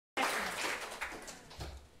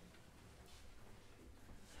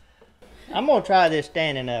I'm gonna try this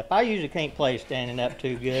standing up. I usually can't play standing up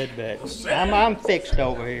too good, but I'm fixed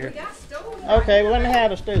over here. Okay, well let me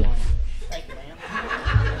have a stool. Thank you, ma'am.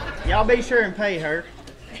 Y'all be sure and pay her.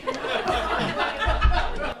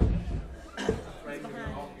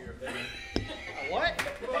 What?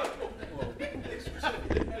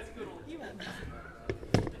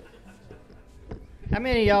 How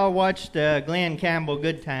many of y'all watched Glenn Campbell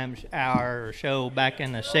Good Times Hour show back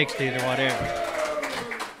in the 60s or whatever?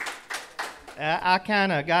 I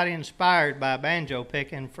kind of got inspired by banjo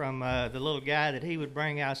picking from the little guy that he would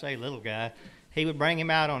bring out. I say little guy. He would bring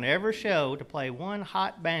him out on every show to play one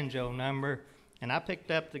hot banjo number. And I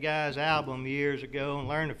picked up the guy's album years ago and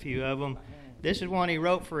learned a few of them. This is one he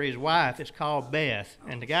wrote for his wife. It's called Beth.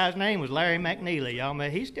 And the guy's name was Larry McNeely. Y'all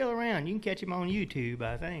may, he's still around. You can catch him on YouTube,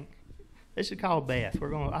 I think. This is called Beth.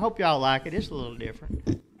 I hope y'all like it. It's a little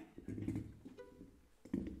different.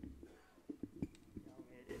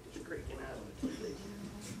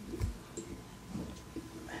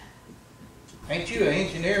 Ain't you an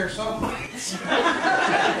engineer or something?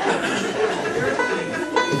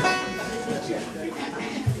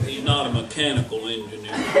 He's not a mechanical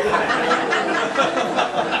engineer.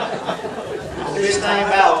 This thing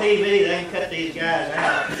about TV, they ain't cut these guys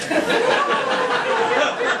out.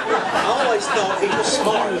 I always thought he was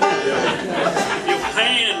smart. If your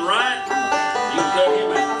hand right, you cut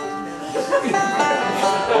him out.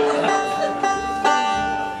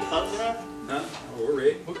 Close enough? Huh? We're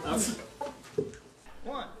ready.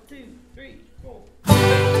 1, 2, 3, 4.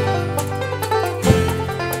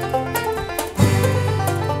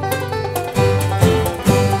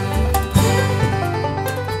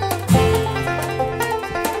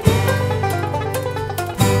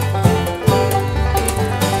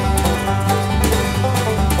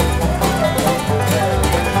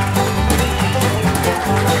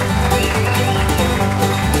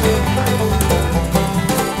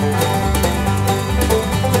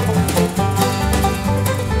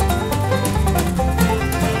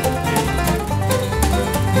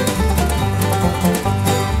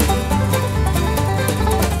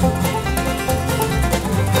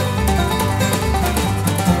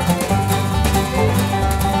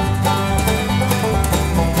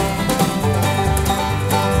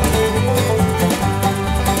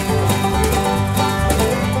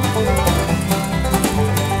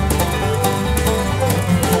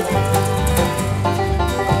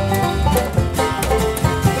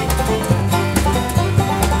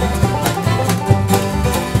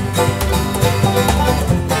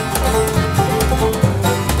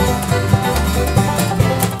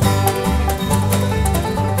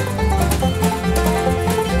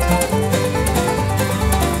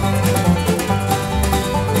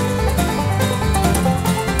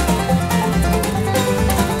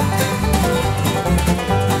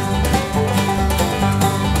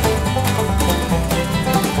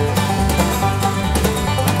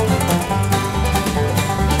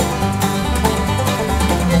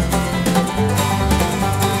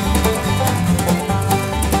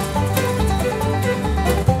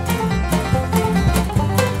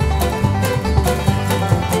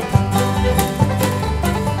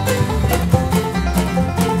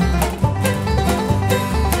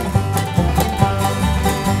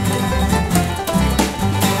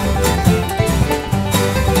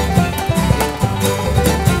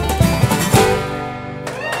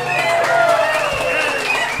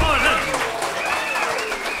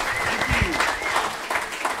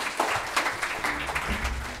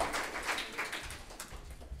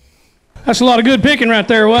 That's a lot of good picking right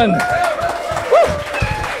there, wasn't it?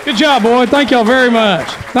 Woo! Good job, Boyd. Thank y'all very much.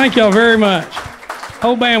 Thank y'all very much.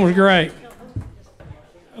 Whole band was great.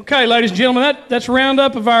 Okay, ladies and gentlemen, that's a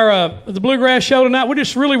roundup of our the Bluegrass show tonight. We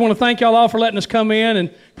just really want to thank y'all all for letting us come in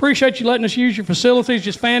and appreciate you letting us use your facilities.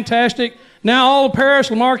 Just fantastic. Now all of Paris,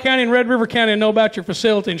 Lamar County, and Red River County know about your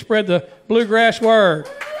facility and spread the Bluegrass word.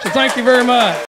 So thank you very much.